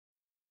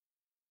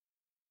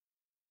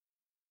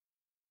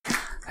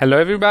Hello,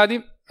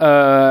 everybody.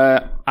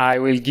 I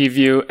will give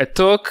you a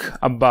talk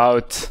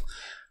about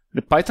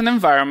the Python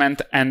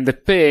environment and the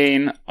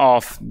pain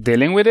of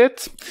dealing with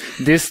it.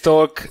 This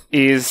talk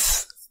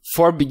is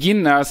for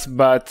beginners,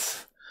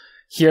 but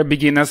here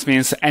beginners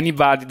means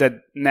anybody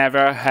that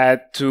never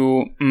had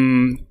to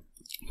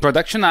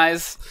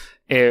productionize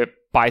a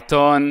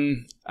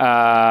Python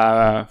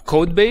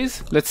code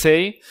base, let's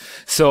say.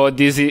 So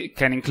this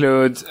can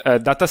include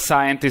data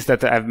scientists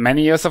that have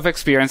many years of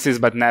experiences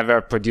but never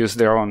produced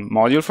their own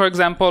module, for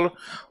example,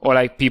 or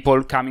like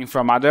people coming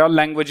from other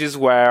languages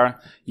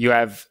where you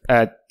have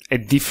a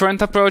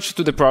different approach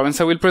to the problems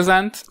I will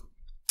present.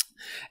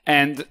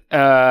 And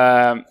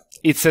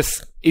it's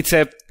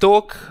a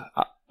talk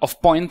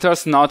of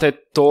pointers, not a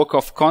talk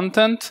of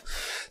content.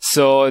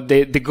 So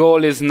the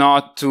goal is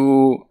not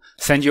to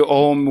send you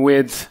home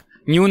with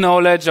new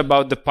knowledge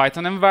about the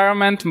Python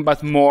environment,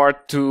 but more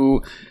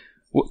to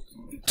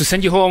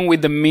send you home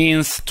with the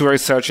means to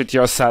research it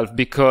yourself.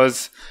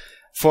 Because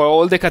for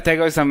all the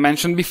categories I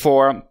mentioned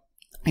before,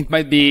 it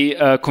might be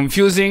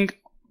confusing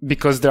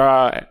because there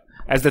are,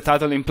 as the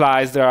title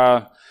implies, there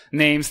are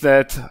names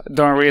that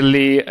don't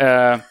really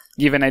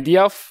give an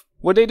idea of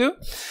what they do.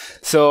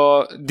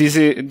 So this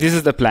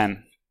is the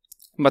plan.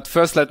 But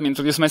first, let me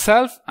introduce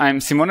myself. I'm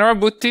Simone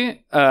Robutti.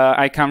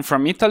 I come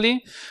from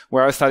Italy,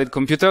 where I studied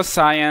computer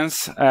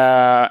science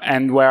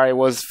and where I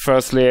was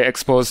firstly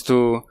exposed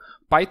to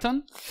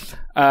Python.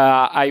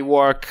 I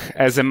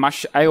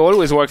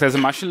always worked as a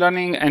machine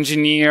learning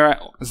engineer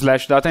 /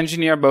 data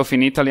engineer, both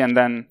in Italy and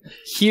then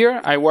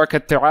here. I work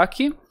at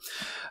Teraki.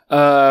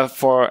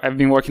 I've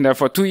been working there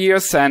for 2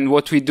 years, and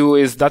what we do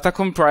is data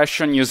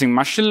compression using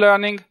machine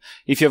learning.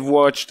 If you've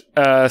watched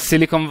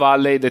Silicon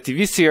Valley, the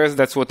TV series,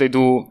 that's what they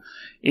do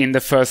in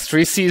the first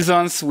 3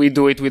 seasons. We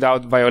do it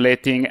without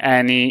violating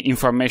any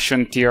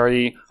information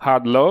theory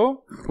hard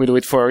law. We do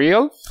it for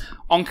real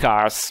on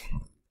cars.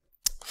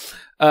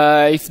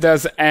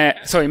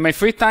 So in my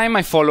free time,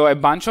 I follow a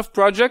bunch of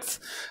projects.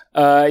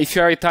 If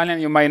you're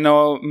Italian, you might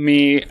know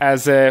me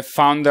as a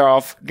founder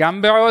of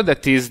Gambero,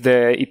 that is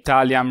the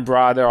Italian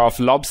brother of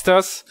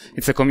Lobsters.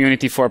 It's a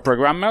community for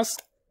programmers.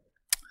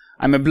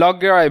 I'm a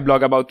blogger. I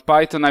blog about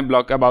Python. I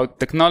blog about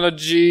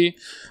technology,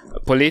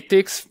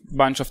 politics,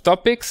 bunch of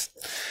topics.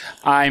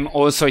 I'm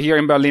also here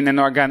in Berlin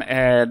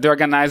the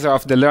organizer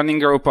of the learning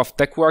group of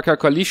Tech Worker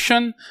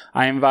Coalition.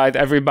 I invite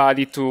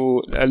everybody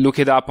to look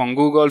it up on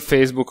Google,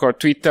 Facebook, or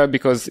Twitter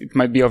because it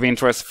might be of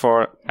interest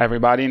for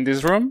everybody in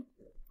this room.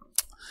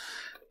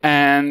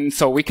 And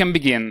so we can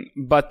begin.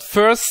 But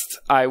first,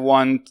 I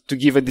want to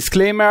give a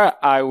disclaimer.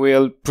 I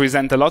will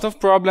present a lot of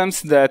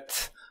problems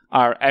that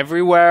are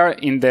everywhere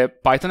in the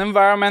Python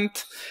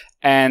environment.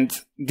 And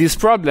these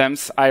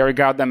problems, I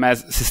regard them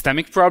as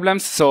systemic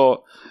problems.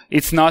 So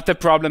it's not a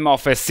problem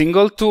of a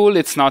single tool.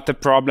 It's not a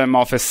problem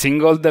of a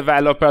single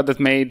developer that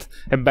made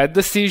a bad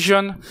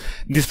decision.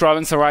 These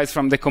problems arise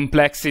from the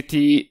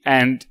complexity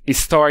and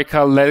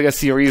historical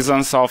legacy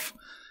reasons of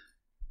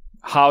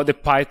how the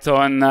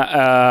Python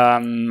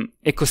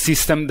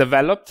ecosystem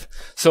developed.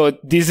 So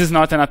this is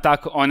not an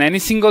attack on any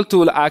single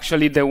tool.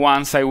 Actually, the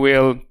ones I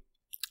will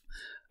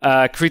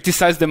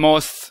criticize the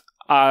most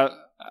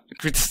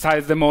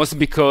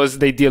because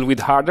they deal with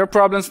harder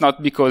problems,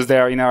 not because they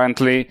are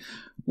inherently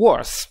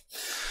worse.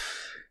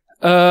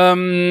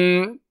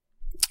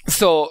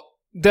 So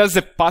there's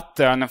a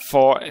pattern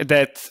for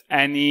that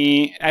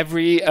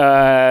every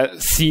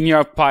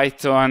senior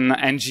Python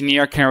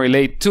engineer can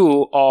relate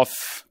to, of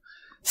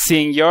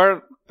seeing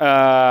your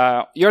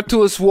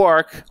tools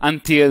work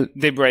until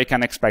they break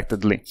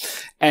unexpectedly.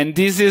 And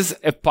this is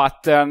a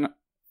pattern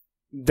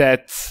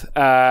that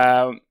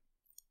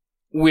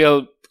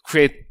will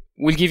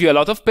give you a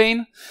lot of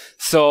pain.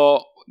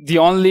 So the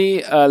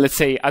only, let's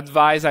say,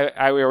 advice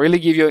I will really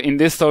give you in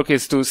this talk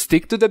is to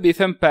stick to the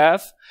pipenv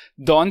path.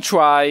 Don't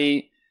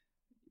try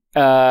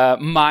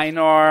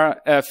minor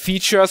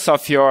features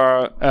of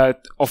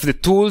the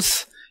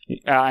tools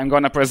I'm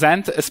going to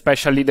present,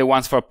 especially the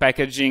ones for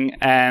packaging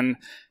and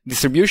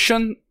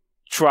distribution.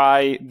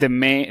 Try the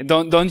main.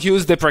 Don't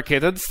use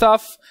deprecated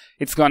stuff.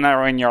 It's going to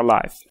ruin your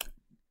life.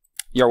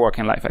 Your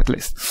working life, at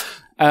least.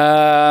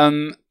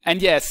 And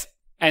yes,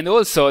 and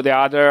also the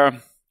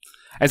other,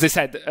 as I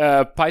said,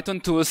 Python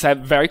tools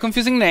have very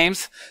confusing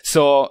names.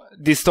 So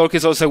this talk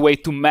is also a way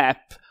to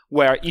map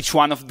where each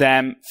one of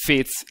them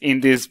fits in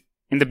the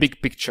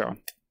big picture.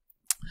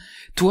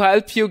 To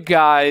help you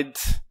to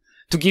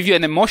give you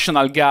an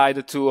emotional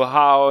guide to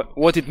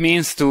what it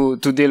means to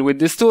deal with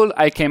this tool,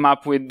 I came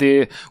up with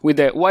the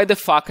why the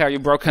fuck are you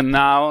broken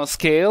now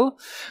scale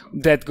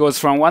that goes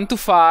from 1 to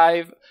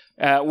 5.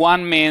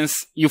 1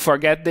 means you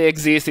forget they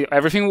exist,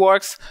 everything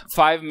works.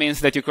 5 means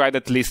that you cried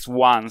at least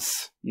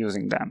once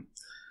using them.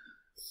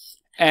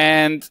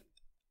 And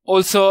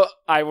also,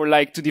 I would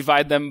like to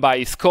divide them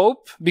by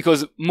scope,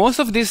 because most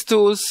of these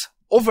tools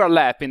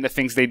overlap in the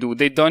things they do.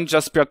 They don't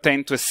just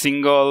pertain to a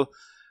single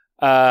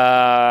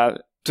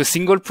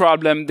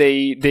problem.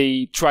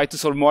 They try to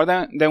solve more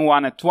than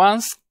one at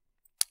once.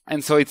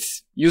 And so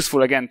it's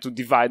useful, again, to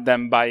divide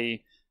them by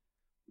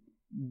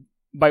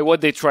by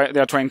what they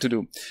are trying to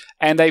do.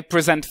 And I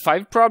present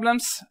 5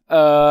 problems.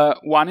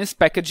 One is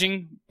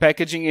packaging.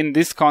 Packaging in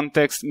this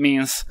context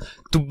means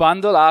to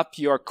bundle up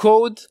your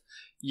code,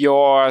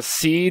 your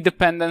C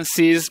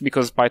dependencies,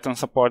 because Python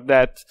support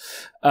that,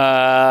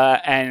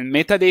 and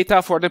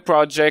metadata for the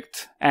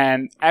project,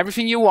 and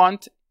everything you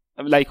want,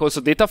 like also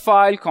data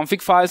file,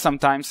 config file.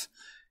 Sometimes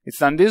it's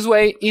done this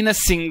way in a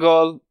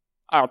single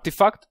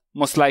artifact,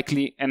 most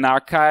likely an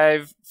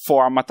archive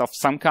format of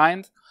some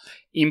kind.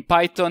 In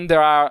Python,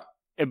 there are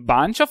a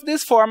bunch of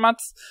these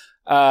formats.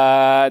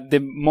 The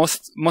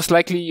most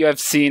likely you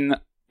have seen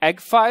egg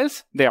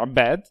files, they are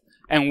bad,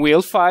 and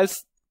wheel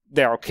files,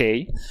 they're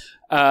okay.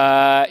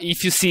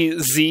 If you see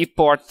zip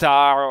or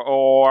tar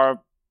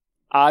or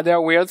other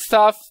weird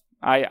stuff,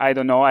 I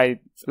don't know.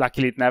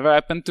 Luckily it never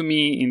happened to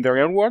me in the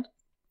real world.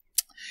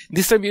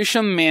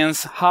 Distribution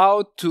means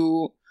how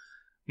to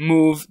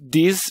move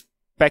these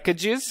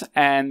packages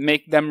and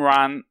make them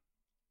run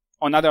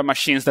on other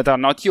machines that are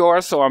not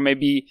yours, or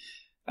maybe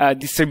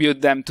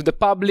distribute them to the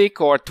public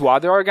or to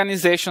other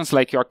organizations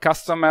like your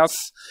customers,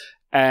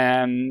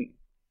 and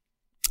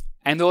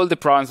all the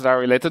problems that are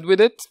related with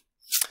it.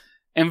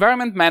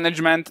 Environment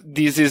management,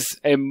 this is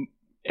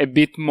a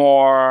bit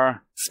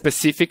more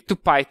specific to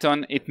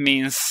Python. It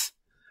means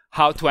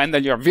how to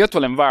handle your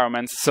virtual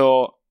environments.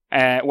 So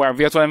where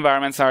virtual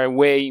environments are a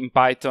way in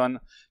Python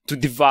to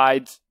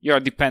divide your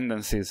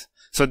dependencies.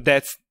 So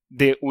that's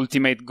the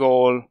ultimate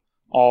goal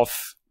of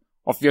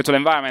virtual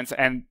environments,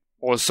 and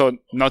also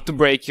not to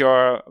break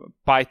your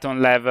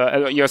Python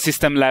level, your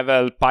system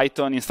level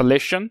Python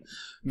installation,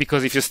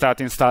 because if you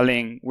start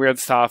installing weird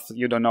stuff,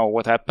 you don't know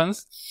what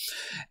happens.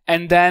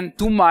 And then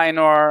 2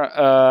 minor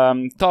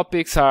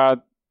topics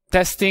are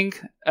testing,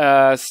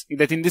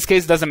 that in this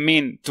case doesn't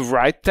mean to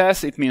write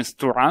tests, it means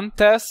to run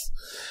tests,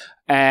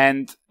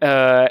 and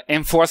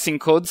enforcing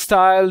code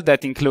style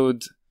that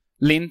include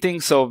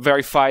linting, so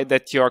verify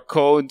that your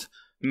code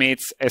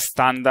meets a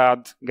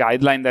standard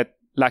guideline that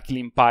luckily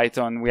in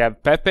Python we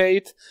have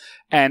PEP8,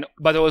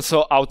 but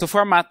also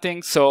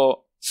auto-formatting,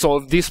 so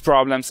solve these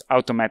problems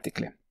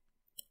automatically.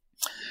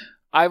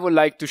 I would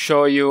like to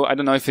show you, I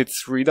don't know if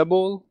it's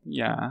readable,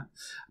 yeah,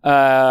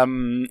 a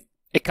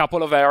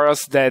couple of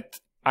errors that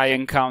I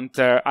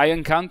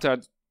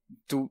encountered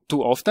too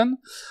often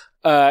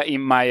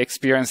in my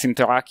experience in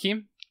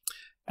Teraki.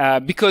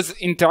 Because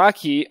in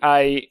Teraki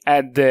I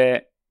had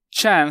the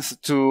chance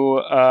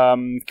to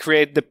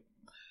create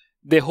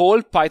the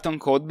whole Python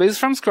code base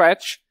from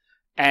scratch,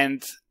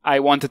 and I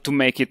wanted to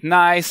make it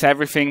nice,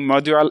 everything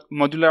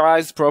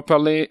modularized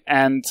properly,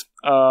 and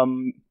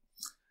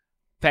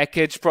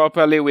packaged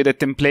properly with a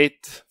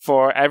template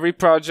for every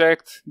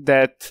project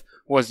that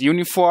was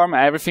uniform,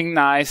 everything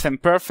nice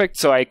and perfect,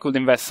 so I could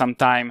invest some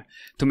time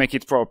to make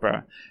it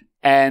proper.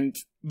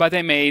 But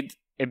I made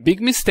a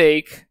big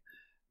mistake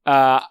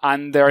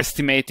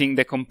underestimating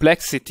the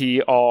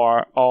complexity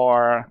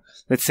or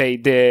let's say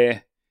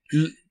the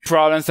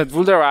problems that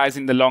would arise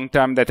in the long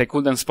term that I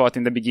couldn't spot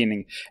in the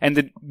beginning. And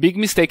the big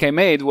mistake I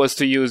made was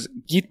to use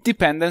Git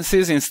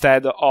dependencies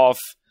instead of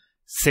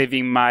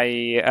saving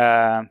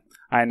my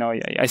I know,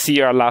 I see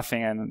you're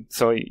laughing, and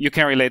so you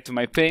can relate to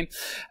my pain.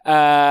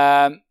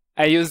 I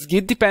used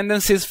Git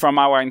dependencies from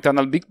our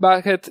internal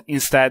Bitbucket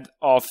instead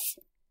of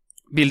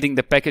building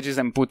the packages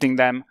and putting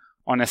them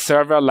on a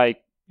server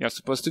like you're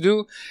supposed to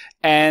do.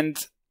 And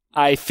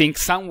I think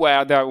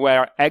somewhere there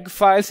were egg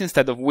files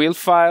instead of wheel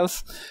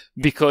files,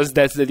 because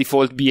that's the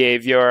default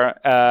behavior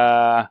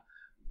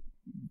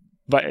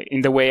but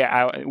in the way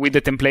with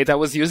the template I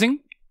was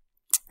using.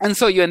 And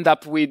so you end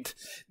up with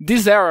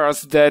these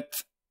errors that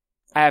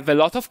have a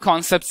lot of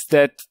concepts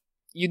that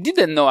you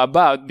didn't know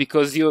about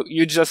because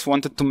you just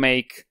wanted to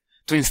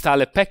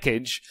install a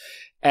package,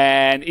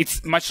 and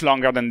it's much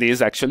longer than this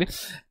actually.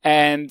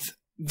 And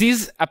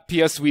this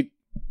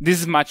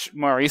is much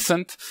more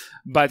recent,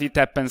 but it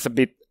happens a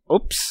bit.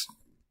 Oops.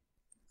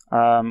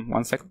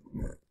 1 second.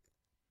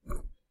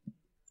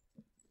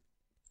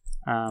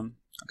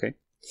 Okay.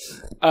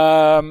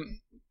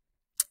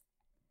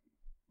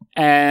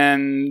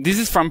 And this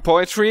is from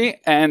Poetry,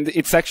 and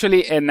it's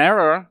actually an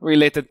error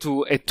related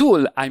to a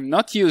tool I'm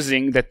not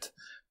using that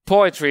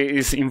Poetry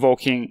is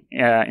invoking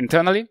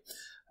internally.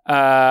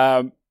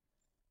 And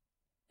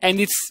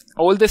it's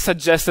all the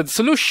suggested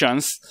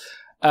solutions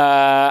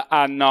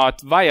are not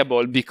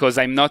viable because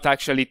I'm not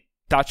actually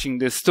touching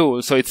this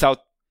tool. So it's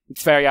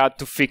very hard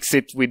to fix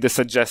it with the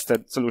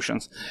suggested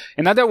solutions.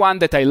 Another one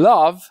that I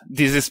love,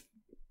 this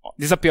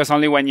appears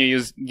only when you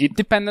use Git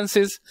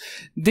dependencies.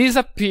 These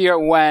appear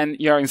when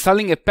you're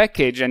installing a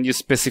package and you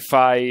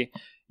specify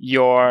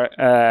your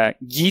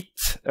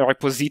Git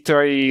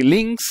repository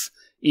links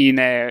in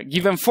a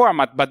given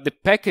format, but the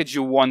package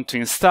you want to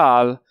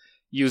install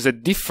use a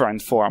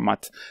different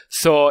format.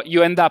 So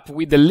you end up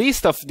with a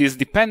list of these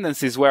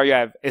dependencies where you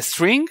have a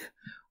string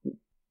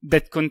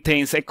that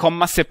contains a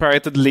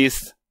comma-separated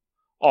list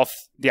of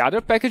the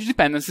other package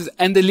dependencies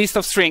and the list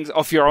of strings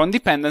of your own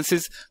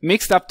dependencies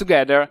mixed up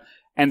together,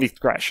 and it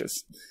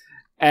crashes.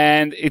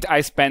 And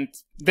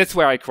that's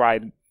where I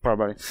cried,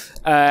 probably.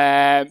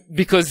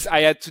 Because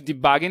I had to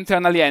debug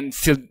internally, and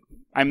still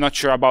I'm not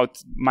sure about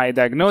my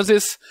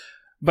diagnosis.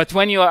 But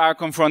when you are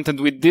confronted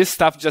with this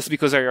stuff just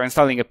because you're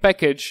installing a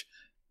package,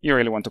 you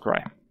really want to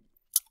cry.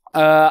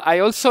 I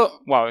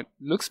also, wow, it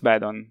looks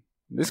bad on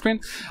this screen.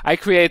 I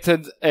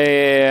created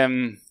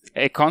a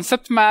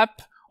concept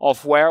map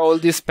of where all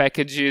these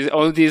packages,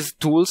 all these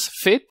tools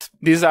fit.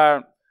 These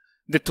are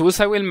the tools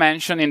I will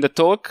mention in the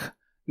talk.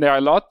 There are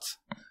a lot.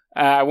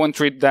 I won't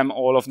read them,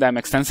 all of them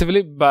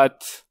extensively,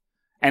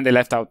 and they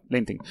left out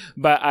linting.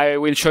 But I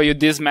will show you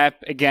this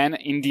map again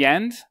in the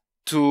end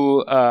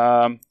to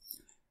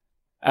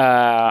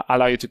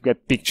allow you to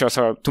get pictures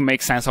or to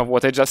make sense of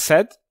what I just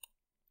said.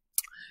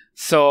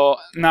 So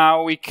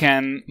now we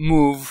can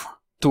move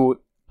to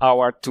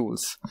our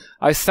tools.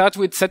 I start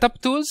with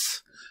setup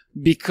tools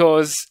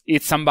because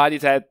it's something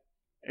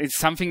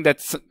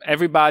that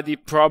everybody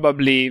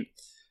probably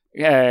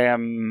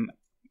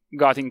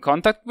got in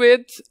contact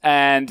with,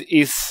 and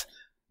it's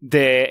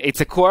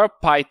a core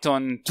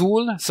Python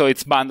tool, so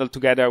it's bundled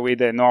together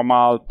with a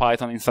normal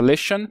Python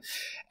installation,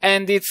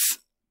 and its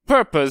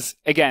purpose,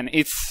 again,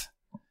 it's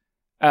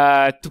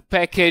to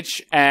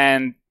package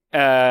and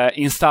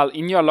install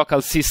in your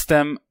local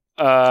system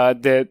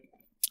the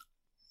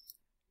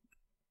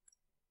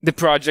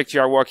project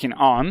you are working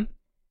on,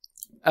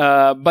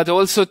 but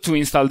also to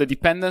install the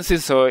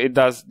dependencies. So it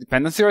does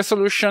dependency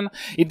resolution.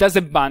 It does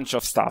a bunch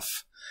of stuff.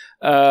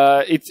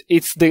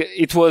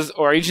 It was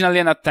originally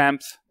an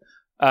attempt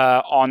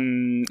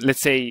on,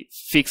 let's say,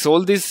 fix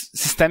all these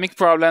systemic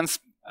problems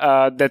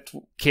that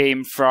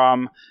came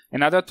from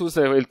another tool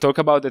that we'll talk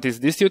about, that is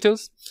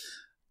distutils.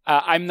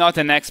 I'm not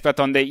an expert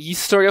on the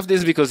history of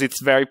this because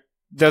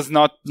there's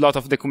not a lot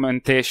of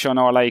documentation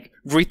or like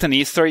written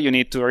history. You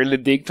need to really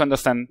dig to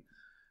understand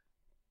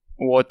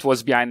what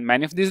was behind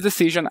many of these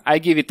decisions. I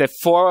give it a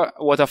 4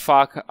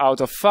 WTF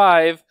out of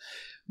 5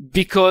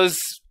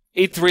 because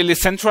it really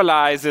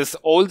centralizes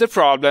all the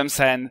problems,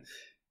 and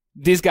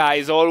this guy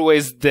is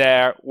always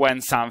there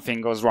when something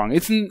goes wrong.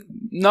 It's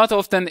not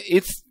often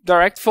its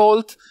direct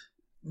fault,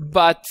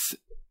 but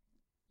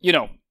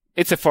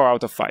it's a 4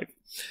 out of 5.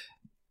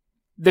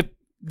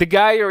 The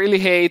guy I really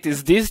hate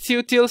is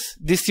distutils.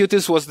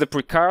 Distutils was the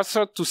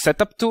precursor to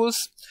setup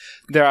tools.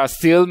 There are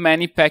still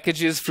many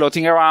packages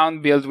floating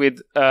around built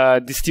with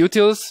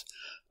distutils.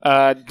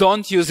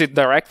 Don't use it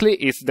directly.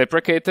 It's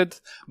deprecated,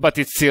 but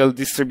it's still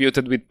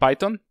distributed with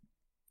Python.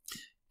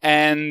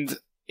 And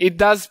it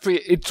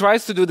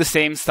tries to do the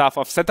same stuff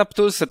of setup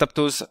tools. Setup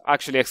tools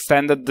actually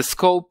extended the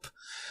scope.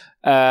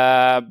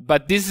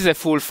 But this is a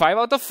full 5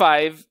 out of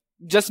 5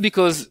 just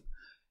because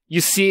you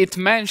see it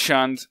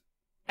mentioned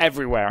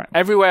everywhere.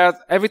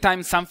 Every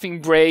time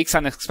something breaks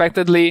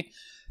unexpectedly,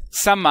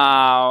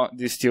 somehow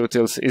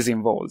distutils is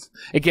involved.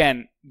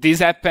 Again, this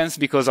happens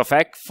because of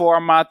egg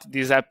format.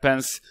 This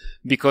happens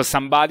because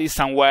somebody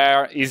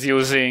somewhere is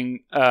using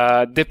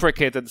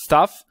deprecated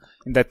stuff.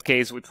 In that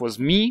case, it was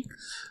me.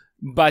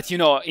 But,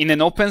 in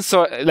an open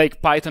source,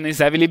 like Python is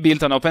heavily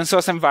built on open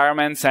source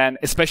environments, and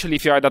especially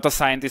if you're a data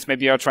scientist,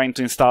 maybe you're trying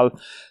to install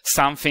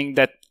something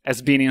that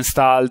has been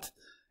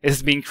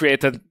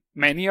created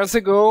many years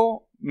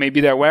ago.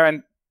 Maybe there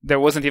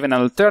wasn't even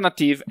an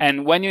alternative.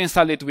 And when you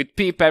install it with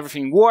pip,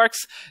 everything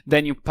works.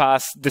 Then you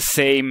pass the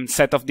same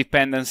set of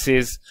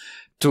dependencies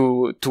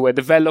to a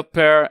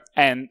developer,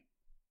 and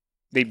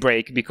they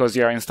break because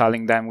you're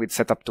installing them with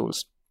setup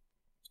tools.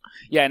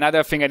 Yeah,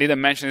 another thing I didn't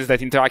mention is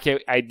that in Terrakia,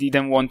 I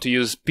didn't want to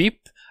use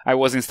pip. I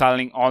was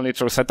installing only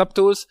through setup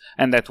tools,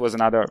 and that was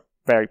another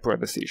very poor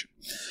decision.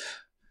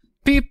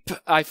 Pip,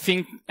 I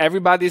think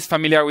everybody's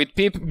familiar with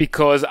pip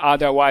because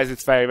otherwise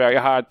it's very, very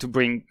hard to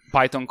bring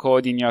Python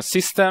code in your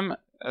system.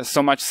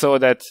 So much so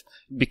that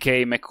it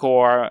became a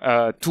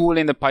core tool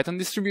in the Python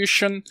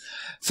distribution.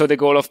 So the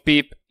goal of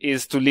pip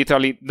is to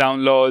literally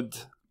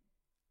download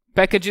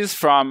packages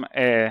from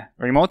a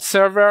remote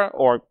server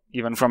or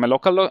even from a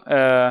local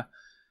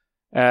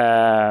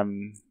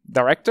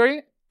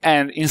directory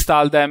and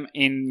install them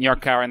in your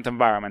current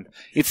environment.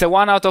 It's a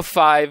 1 out of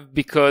 5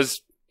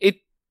 because it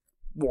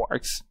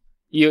works.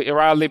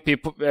 Rarely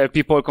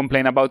people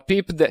complain about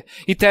pip.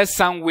 It has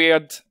some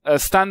weird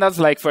standards,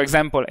 like, for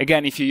example,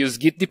 again, if you use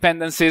Git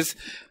dependencies,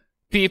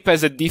 pip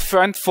has a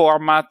different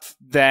format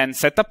than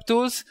setup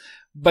tools,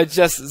 but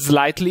just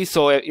slightly,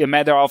 so a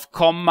matter of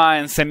comma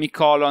and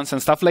semicolons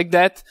and stuff like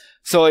that.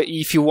 So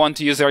if you want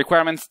to use a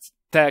requirements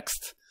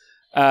text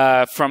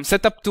from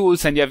setup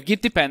tools and you have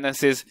Git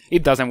dependencies,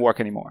 it doesn't work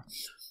anymore.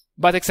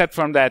 But except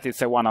from that,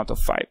 it's a 1 out of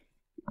 5.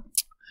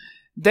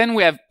 Then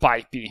we have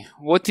pypi.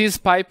 What is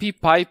pypi?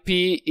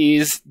 Pypi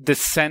is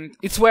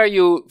it's where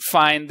you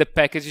find the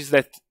packages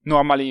that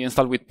normally you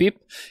install with pip.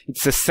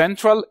 It's a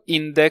central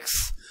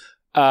index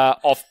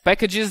of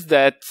packages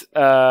that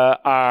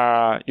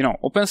are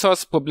open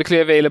source, publicly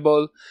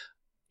available.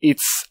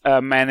 It's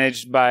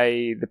managed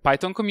by the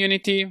Python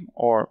community,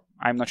 or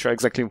I'm not sure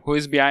exactly who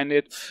is behind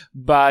it,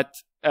 but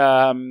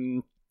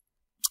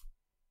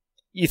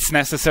it's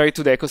necessary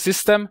to the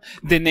ecosystem.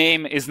 The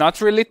name is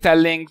not really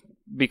telling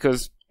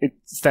because it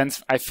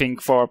stands, I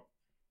think, for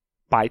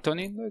Python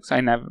index. I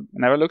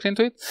never looked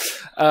into it.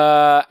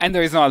 And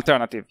there is no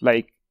alternative.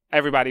 Like,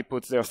 everybody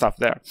puts their stuff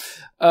there.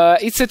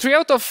 It's a 3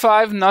 out of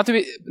 5,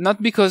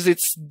 not because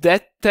it's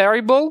that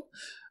terrible,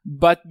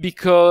 but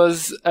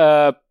because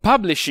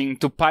publishing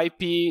to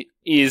pypi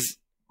is,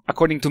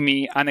 according to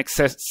me,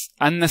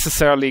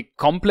 unnecessarily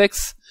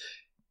complex.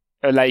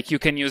 Like, you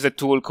can use a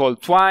tool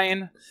called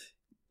Twine.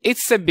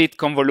 It's a bit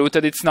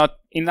convoluted. It's not,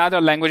 in other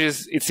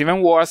languages, it's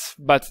even worse,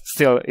 but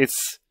still,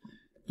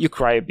 you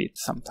cry a bit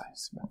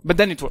sometimes. But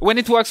then when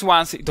it works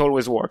once, it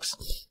always works.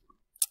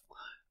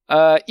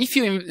 If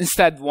you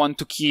instead want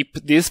to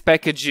keep these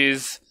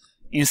packages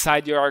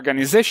inside your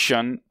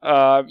organization,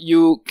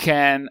 you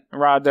can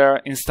rather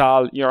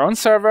install your own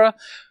server.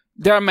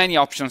 There are many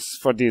options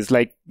for this.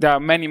 Like, there are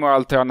many more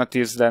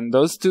alternatives than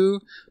those two.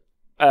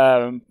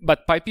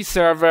 But pypi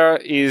server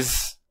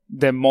is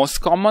the most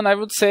common, I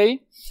would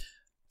say.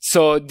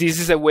 So this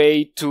is a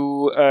way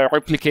to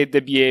replicate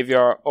the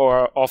behavior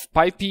of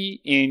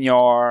pypi in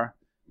your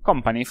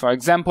company, for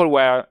example,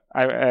 where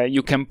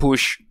you can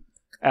push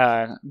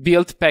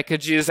build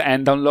packages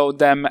and download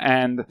them.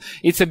 And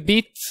it's a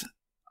 3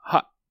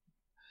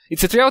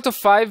 out of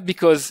 5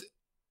 because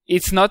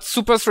it's not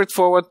super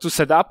straightforward to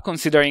set up,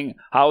 considering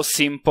how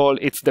simple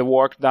it's the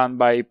work done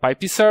by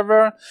pypi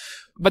server.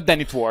 But then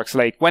it works.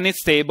 Like, when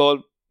it's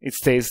stable, it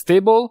stays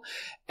stable.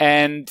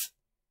 And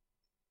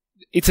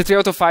it's a 3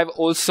 out of 5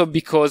 also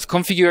because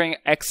configuring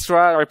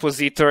extra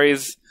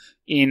repositories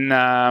in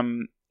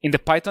the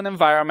Python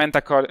environment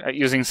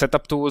using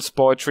setup tools,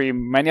 poetry,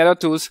 many other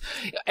tools,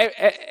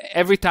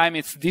 every time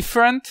it's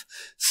different.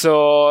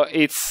 So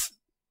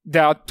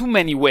there are too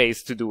many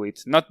ways to do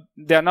it.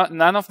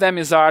 None of them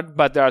is hard,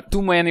 but there are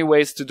too many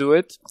ways to do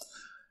it.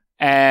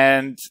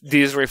 And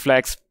this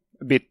reflects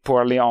a bit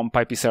poorly on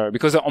pypi server,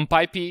 because on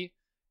pypi,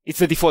 it's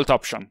the default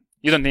option.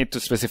 You don't need to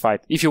specify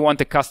it. If you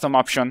want a custom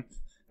option,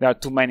 there are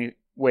too many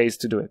ways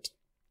to do it.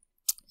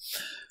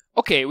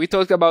 Okay, we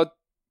talked about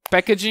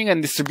packaging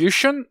and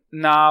distribution.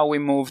 Now we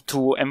move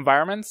to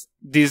environments.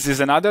 This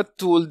is another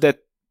tool that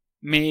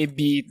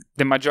maybe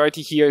the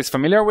majority here is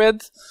familiar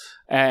with,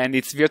 and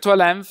it's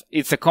virtualenv.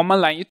 It's a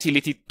command line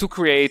utility to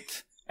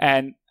create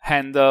and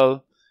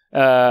handle,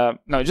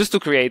 just to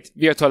create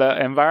virtual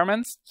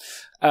environments.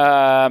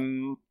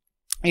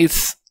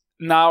 It's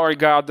now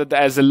regarded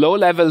as a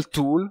low-level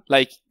tool.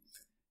 Like,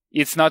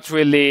 it's not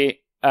really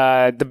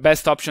the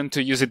best option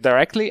to use it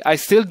directly. I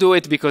still do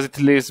it because it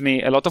leaves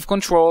me a lot of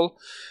control,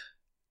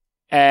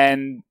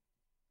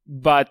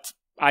 but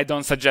I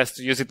don't suggest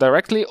to use it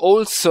directly.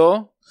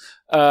 Also,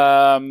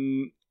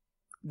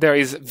 there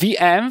is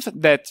venv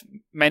that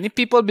many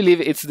people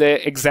believe it's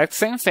the exact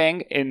same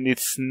thing, and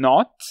it's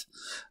not.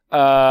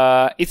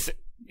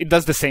 It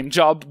does the same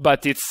job,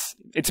 but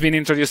it's been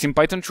introduced in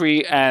Python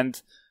 3,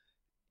 and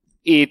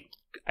it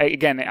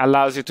again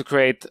allows you to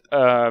create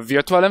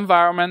virtual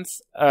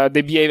environments.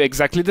 They behave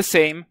exactly the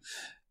same,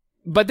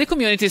 but the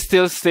community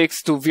still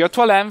sticks to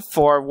virtualenv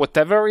for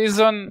whatever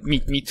reason.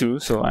 Me too.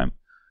 So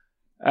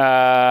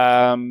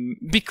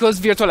because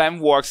virtualenv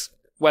works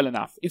well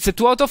enough. It's a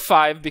 2 out of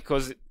 5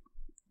 because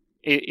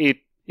it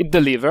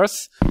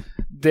delivers.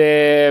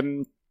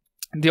 The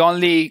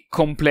only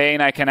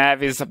complaint I can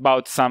have is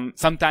about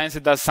sometimes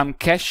it does some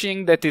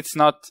caching that it's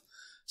not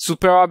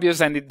super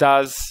obvious, and it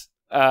does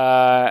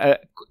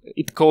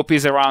it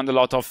copies around a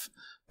lot of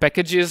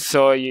packages,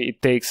 so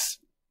it takes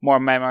more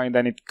memory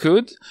than it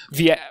could.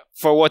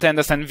 For what I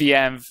understand,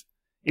 venv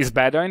is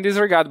better in this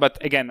regard,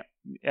 but again,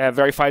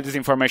 verify this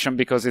information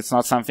because it's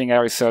not something I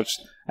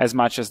researched as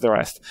much as the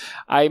rest.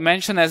 I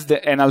mentioned as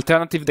an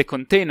alternative the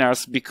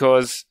containers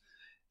because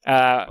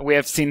we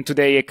have seen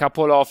today a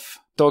couple of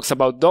talks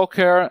about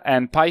Docker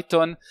and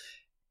Python,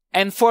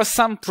 and for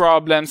some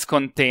problems,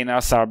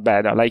 containers are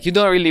better. Like, you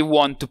don't really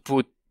want to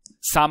put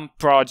some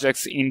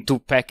projects into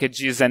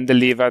packages and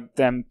deliver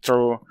them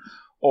through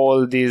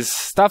all this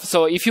stuff.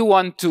 So if you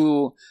want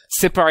to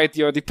separate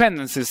your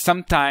dependencies,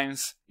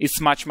 sometimes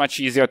it's much, much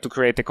easier to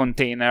create a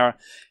container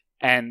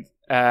and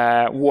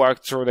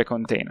work through the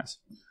containers.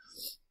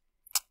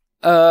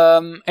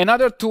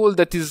 Another tool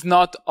that is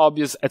not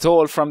obvious at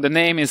all from the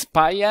name is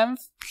pyenv.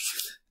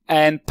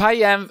 And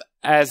pyenv,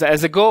 as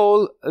a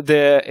goal,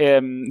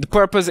 the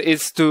purpose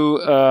is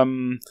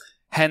to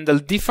handle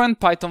different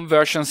Python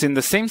versions in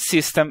the same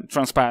system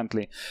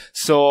transparently.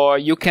 So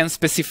you can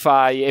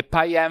specify a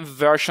pyenv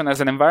version as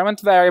an environment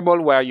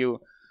variable where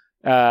you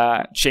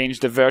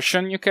change the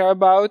version you care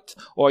about,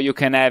 or you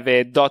can have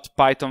a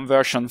 .python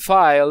version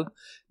file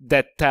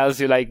that tells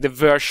you like the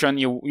version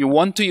you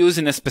want to use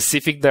in a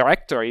specific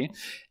directory.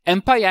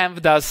 And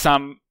pyenv does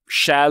some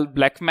shell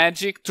black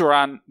magic to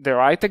run the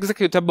right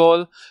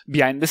executable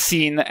behind the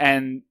scene,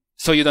 and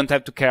so you don't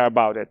have to care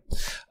about it.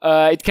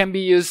 It can be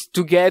used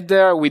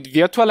together with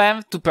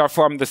virtualenv to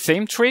perform the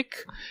same trick.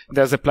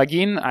 There's a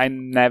plugin. I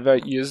never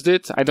used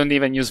it. I don't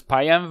even use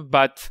pyenv,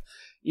 but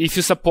if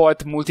you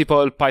support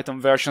multiple Python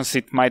versions,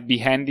 it might be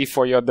handy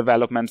for your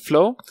development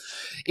flow.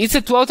 It's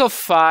a 2 out of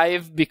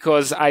 5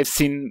 because I've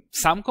seen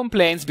some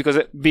complaints, because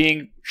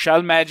being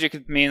shell magic,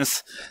 it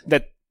means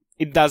that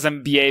it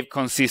doesn't behave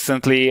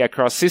consistently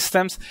across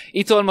systems.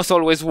 It almost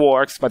always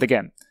works, but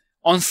again,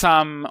 on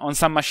some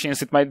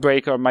machines it might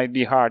break or might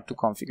be hard to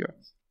configure.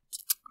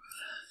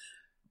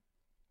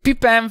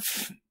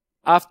 pipenv,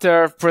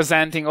 after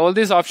presenting all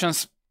these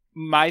options,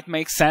 might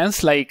make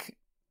sense. Like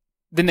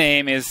the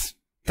name is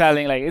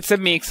telling, like it's a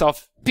mix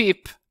of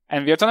pip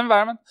and virtual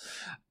environment.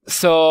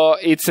 So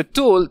it's a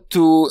tool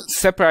to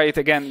separate,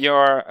 again,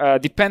 your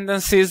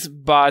dependencies,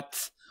 but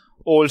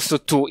also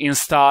to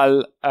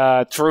install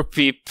through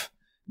pip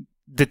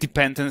the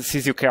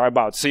dependencies you care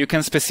about. So you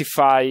can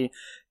specify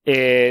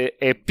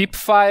a pip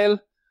file,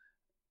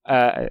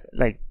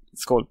 like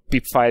it's called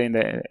pip file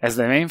as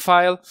the main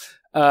file,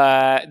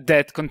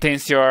 that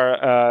contains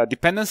your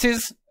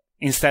dependencies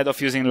instead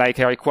of using like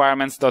a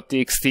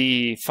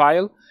requirements.txt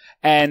file.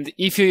 And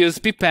if you use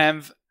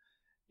pipenv,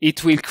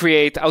 it will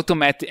create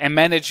and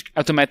manage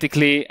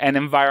automatically an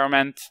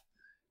environment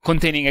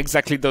containing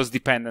exactly those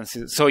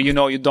dependencies. So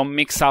you don't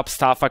mix up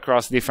stuff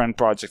across different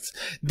projects.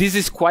 This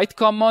is quite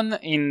common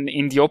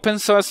in the open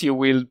source. You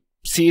will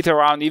see it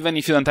around even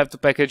if you don't have to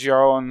package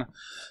your own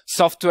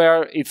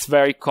software. It's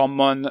very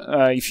common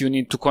if you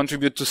need to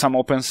contribute to some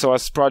open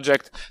source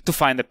project to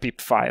find a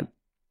pip file.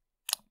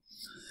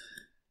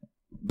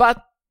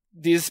 But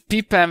this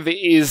pipenv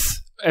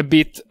is a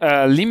bit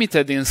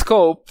limited in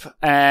scope,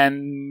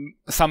 and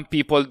some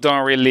people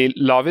don't really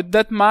love it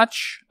that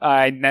much.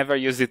 I never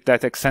use it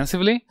that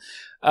extensively.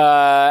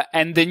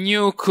 And the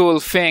new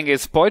cool thing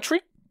is poetry.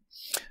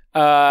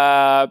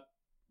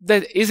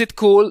 Is it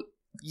cool?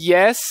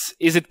 Yes.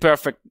 Is it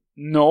perfect?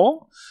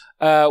 No.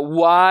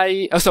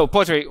 Why? So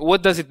poetry,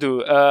 what does it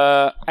do?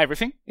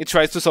 Everything. It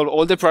tries to solve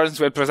all the problems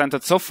we have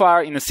presented so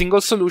far in a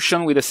single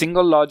solution with a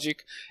single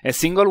logic, a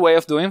single way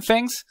of doing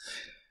things.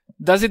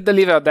 Does it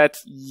deliver that?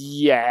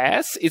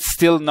 Yes. It's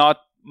still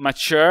not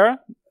mature.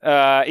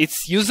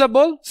 It's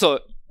usable, so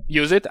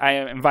use it. I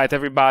invite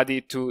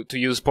everybody to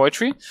use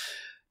poetry.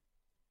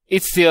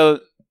 It's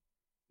still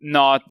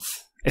not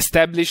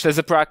established as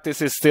a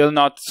practice. It's still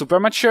not super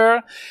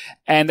mature.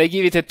 And I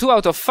give it a 2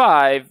 out of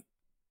 5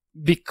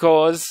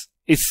 because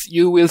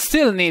you will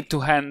still need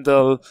to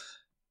handle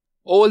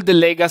all the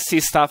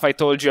legacy stuff I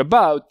told you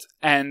about,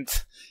 and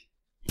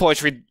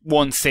poetry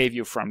won't save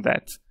you from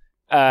that.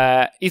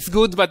 It's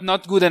good, but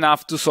not good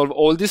enough to solve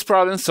all these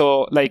problems.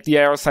 So, like the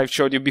errors I've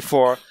showed you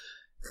before,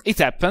 it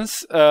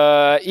happens.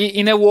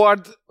 In a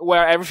world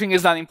where everything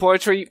is done in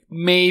poetry,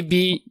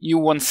 maybe you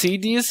won't see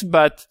this,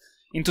 but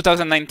in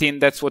 2019,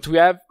 that's what we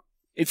have.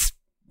 It's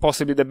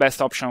possibly the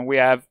best option we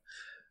have,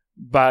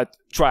 but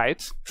try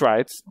it.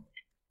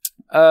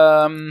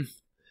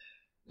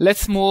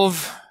 Let's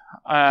move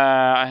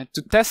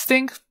to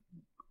testing.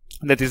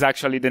 That is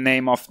actually the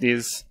name of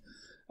this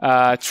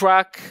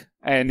track.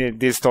 And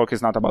this talk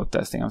is not about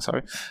testing, I'm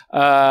sorry.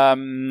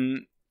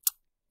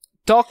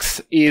 Tox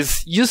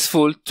is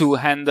useful to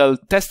handle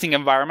testing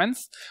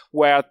environments,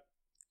 where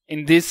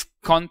in this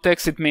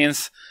context it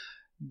means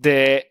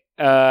the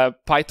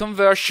Python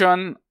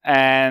version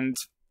and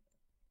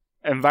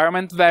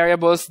environment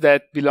variables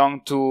that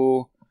belong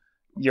to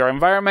your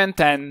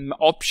environment and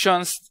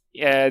options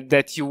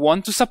that you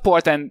want to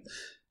support. And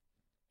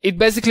it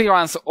basically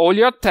runs all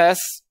your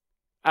tests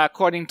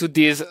according to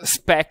these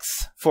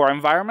specs for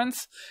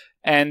environments.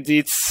 And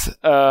it's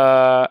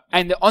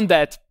and on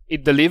that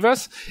it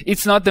delivers.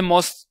 It's not the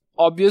most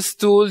obvious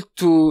tool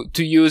to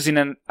use in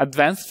an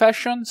advanced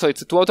fashion, so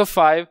it's a 2 out of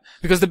 5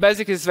 because the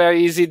basic is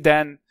very easy.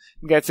 Then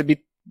it gets a bit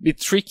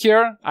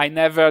trickier. I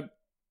never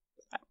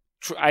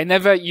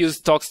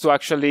use Tox to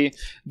actually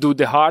do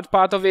the hard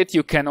part of it.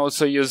 You can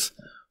also use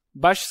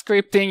bash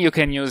scripting. You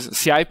can use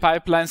CI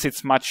pipelines.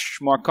 It's much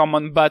more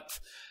common, but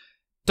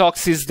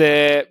Tox is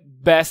the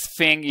best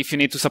thing if you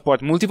need to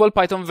support multiple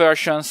Python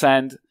versions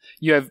and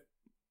you have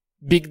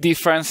big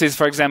differences,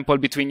 for example,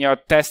 between your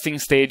testing,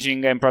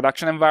 staging, and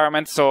production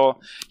environment. So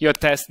your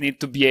tests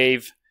need to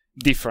behave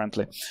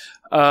differently.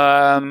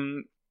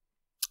 PyTest,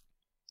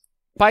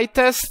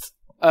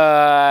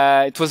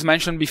 it was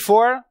mentioned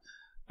before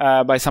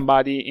by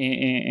somebody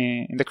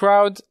in the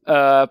crowd.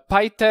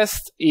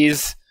 PyTest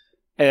is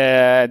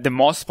the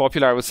most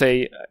popular, I would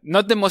say,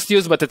 not the most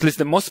used, but at least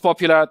the most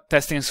popular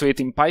testing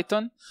suite in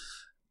Python.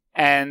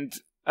 And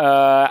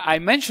I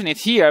mention it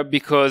here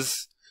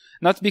because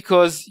not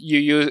because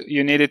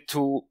you need it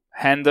to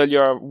handle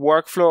your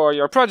workflow or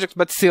your project,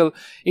 but still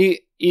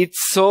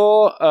it's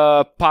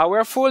so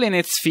powerful in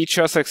its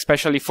features,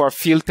 especially for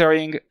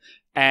filtering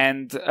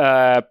and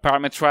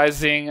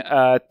parameterizing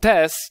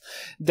tests,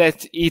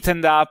 that it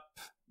ends up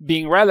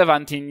being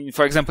relevant in,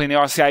 for example, in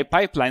your CI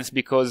pipelines,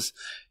 because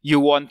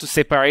you want to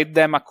separate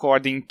them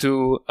according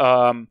to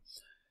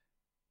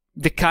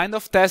the kind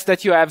of test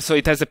that you have. So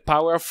it has a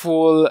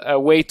powerful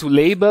way to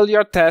label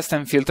your tests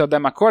and filter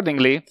them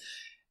accordingly.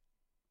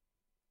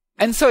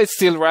 And so it's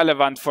still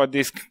relevant for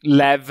this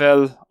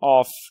level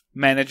of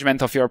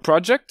management of your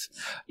project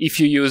if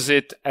you use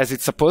it as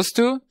it's supposed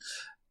to.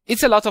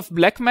 It's a lot of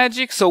black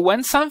magic. So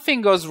when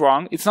something goes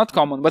wrong, it's not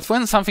common, but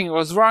when something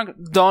goes wrong,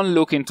 don't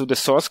look into the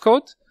source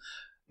code.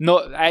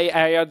 no, I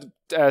heard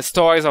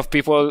stories of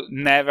people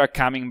never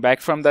coming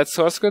back from that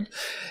source code.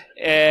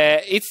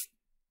 It's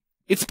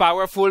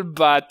powerful,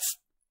 but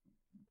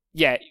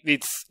yeah,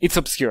 it's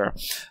obscure.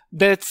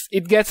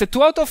 It gets a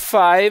 2 out of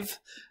 5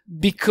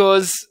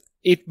 because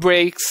it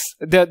breaks.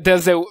 There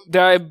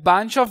are a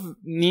bunch of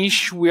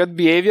niche weird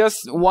behaviors.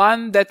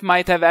 One that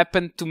might have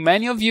happened to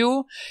many of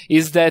you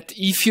is that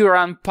if you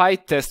run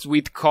PyTest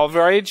with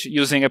coverage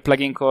using a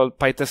plugin called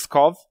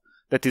pytest-cov,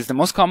 that is the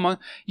most common,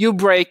 you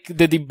break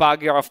the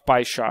debugger of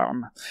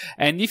PyCharm.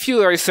 And if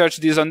you research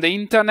this on the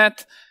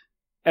internet,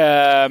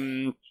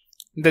 the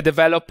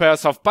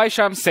developers of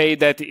PyCharm say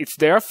that it's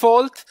their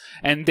fault,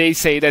 and they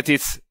say that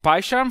it's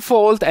PyCharm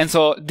fault, and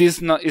so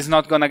this is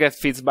not gonna get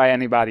fixed by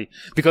anybody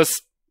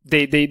because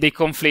they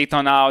conflate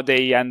on how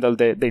they handle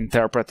the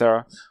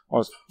interpreter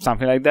or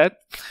something like that.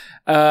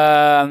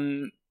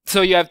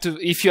 So you have to,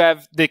 if you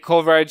have the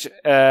coverage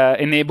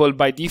enabled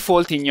by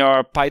default in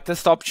your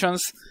PyTest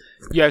options,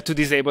 you have to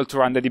disable to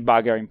run the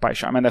debugger in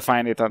PyCharm, and I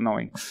find it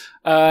annoying.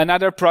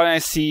 Another problem I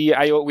see,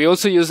 we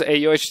also use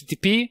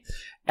AO-HTTP,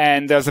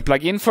 and there's a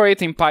plugin for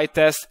it in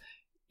PyTest.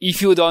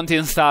 If you don't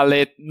install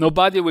it,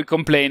 nobody will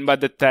complain, but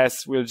the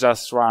tests will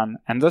just run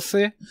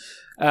endlessly.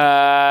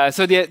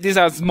 So these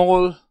are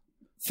small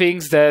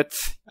things that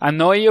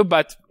annoy you,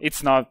 but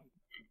it's not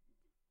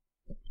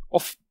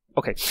off.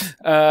 Okay.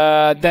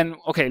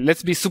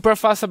 Let's be super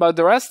fast about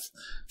the rest.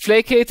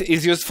 Flakate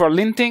is used for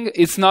linting.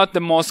 It's not the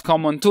most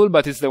common tool,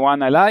 but it's the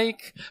one I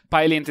like.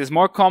 PyLint is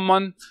more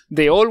common.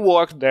 They all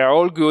work. They're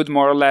all good,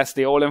 more or less.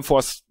 They all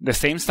enforce the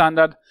same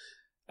standard.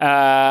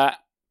 Black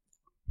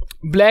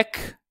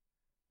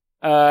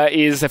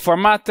is a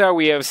formatter.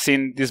 We have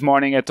seen this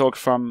morning a talk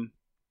from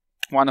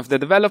one of the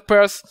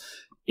developers.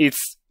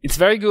 It's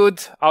very good.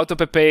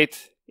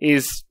 Autopipate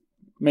is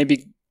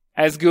maybe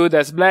as good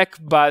as Black,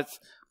 but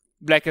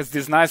Black has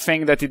this nice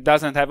thing that it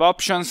doesn't have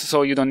options,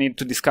 so you don't need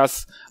to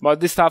discuss about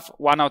this stuff.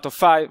 1 out of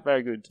 5,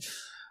 very good.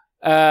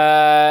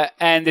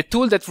 And the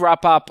tool that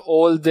wrap up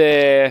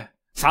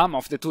some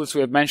of the tools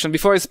we have mentioned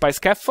before is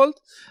PyScaffold.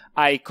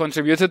 I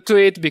contributed to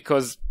it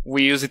because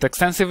we use it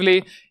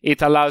extensively.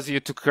 It allows you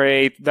to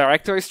create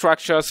directory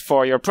structures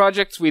for your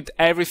projects with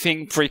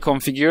everything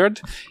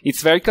pre-configured.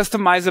 It's very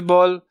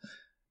customizable.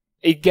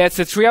 It gets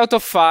a 3 out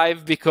of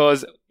 5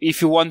 because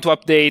if you want to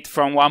update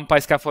from one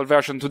PyScaffold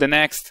version to the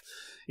next,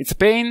 it's a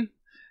pain.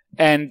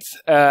 And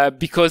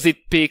because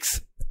it picks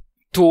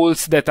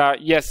tools that are,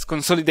 yes,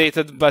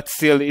 consolidated, but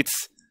still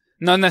it's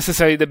not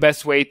necessarily the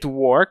best way to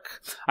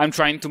work. I'm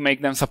trying to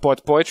make them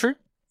support poetry,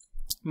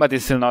 but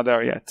it's still not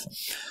there yet.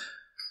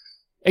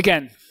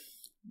 Again,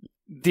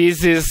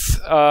 this is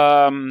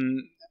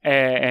an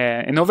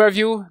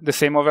overview, the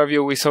same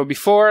overview we saw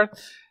before.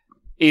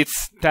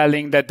 It's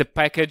telling that the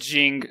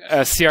packaging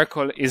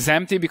circle is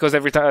empty because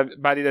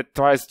everybody that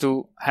tries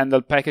to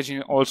handle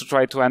packaging also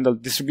tries to handle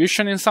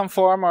distribution in some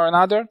form or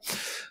another.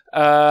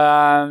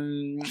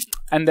 And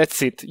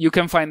that's it. You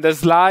can find the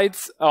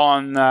slides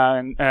on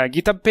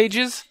GitHub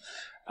pages.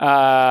 They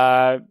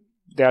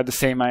are the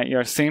same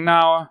you're seeing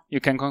now. You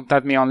can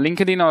contact me on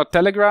LinkedIn or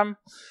Telegram.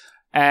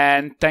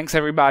 And thanks,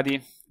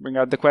 everybody. Bring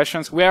out the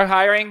questions. We are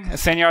hiring a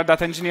senior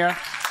data engineer.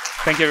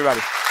 Thank you, everybody.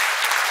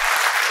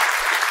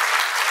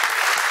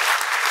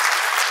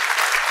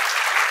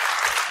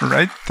 All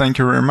right, thank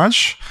you very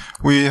much.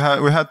 We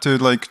had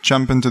to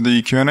jump into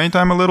the Q&A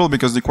time a little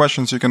because the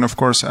questions you can of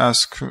course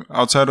ask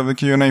outside of the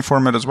Q&A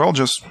format as well.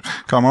 Just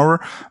come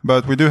over.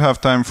 But we do have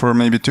time for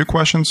maybe 2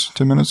 questions,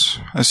 2 minutes.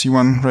 I see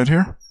one right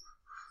here.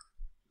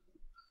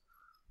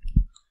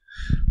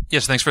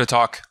 Yes, thanks for the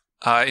talk.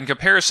 In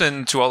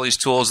comparison to all these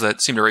tools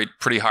that seem to rate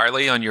pretty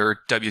highly on your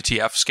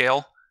WTF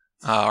scale,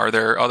 are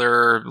there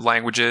other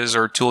languages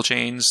or tool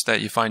chains that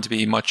you find to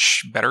be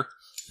much better?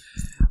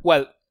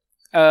 Well,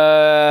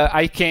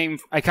 I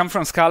come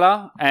from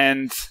Scala,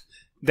 and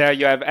there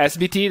you have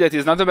SBT, that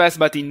is not the best,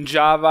 but in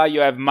Java you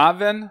have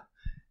Maven.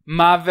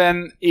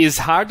 Maven is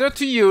harder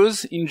to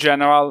use in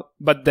general,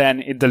 but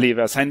then it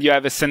delivers, and you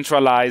have a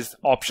centralized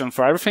option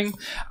for everything.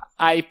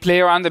 I play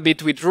around a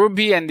bit with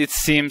Ruby, and it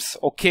seems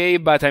okay,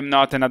 but I'm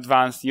not an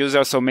advanced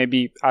user, so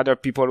maybe other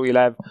people will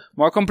have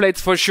more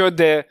complaints. For sure,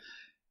 the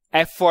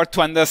effort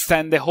to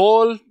understand the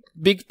whole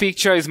big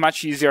picture is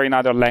much easier in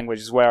other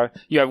languages, where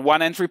you have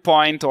one entry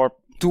point or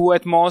 2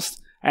 at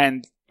most,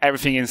 and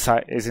everything is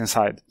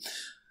inside.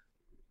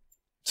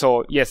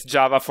 So yes,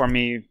 Java for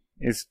me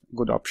is a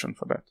good option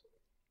for that.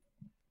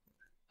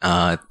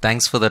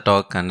 Thanks for the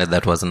talk, and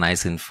that was a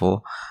nice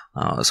info.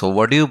 So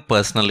what do you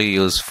personally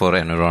use for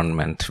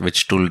environment?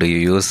 Which tool do you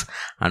use?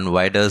 And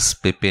why does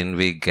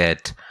pipenv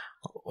get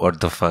what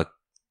the fuck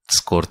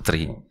score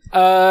 3?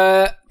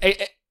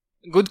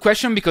 Good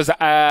question, because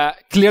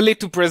clearly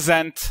to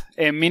present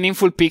a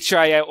meaningful picture,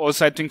 I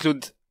also had to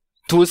include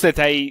tools that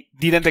I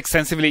didn't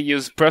extensively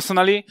use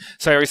personally.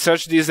 So I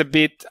researched this a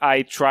bit.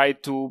 I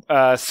tried to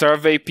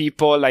survey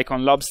people like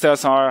on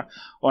Lobsters or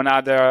on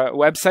other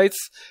websites.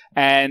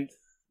 And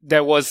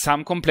there was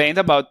some complaint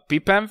about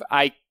pipenv.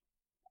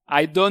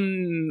 I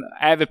don't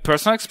have a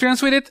personal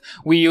experience with it.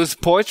 We use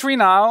poetry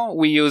now.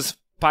 We use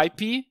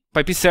pypi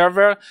PyP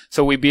server.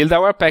 So we build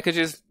our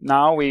packages.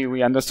 Now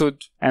we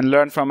understood and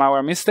learned from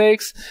our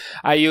mistakes.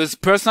 I use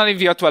personally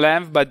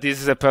venv, but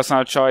this is a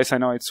personal choice. I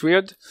know it's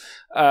weird.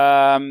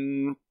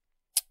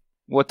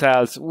 What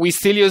else? We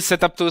still use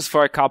setup tools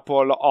for a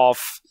couple of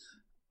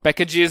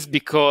packages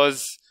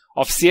because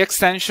of C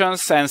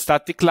extensions and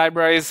static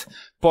libraries.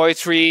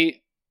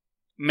 Poetry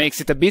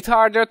makes it a bit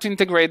harder to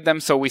integrate them,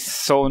 so we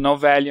saw no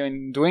value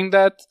in doing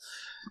that.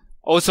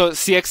 Also,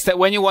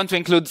 when you want to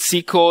include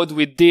C code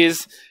with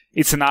this,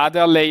 it's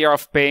another layer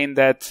of pain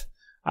that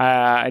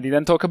I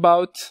didn't talk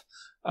about.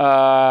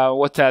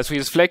 What else? We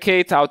use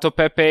Flake8,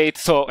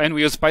 AutoPep8, and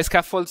we use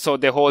PyScaffold, so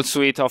the whole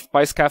suite of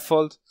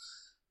PyScaffold.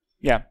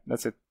 Yeah,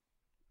 that's it.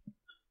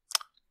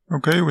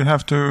 Okay, we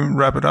have to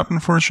wrap it up,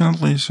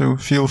 unfortunately, so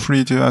feel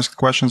free to ask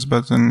questions,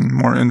 but in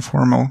more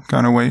informal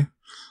kind of way.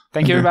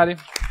 Thank you, everybody.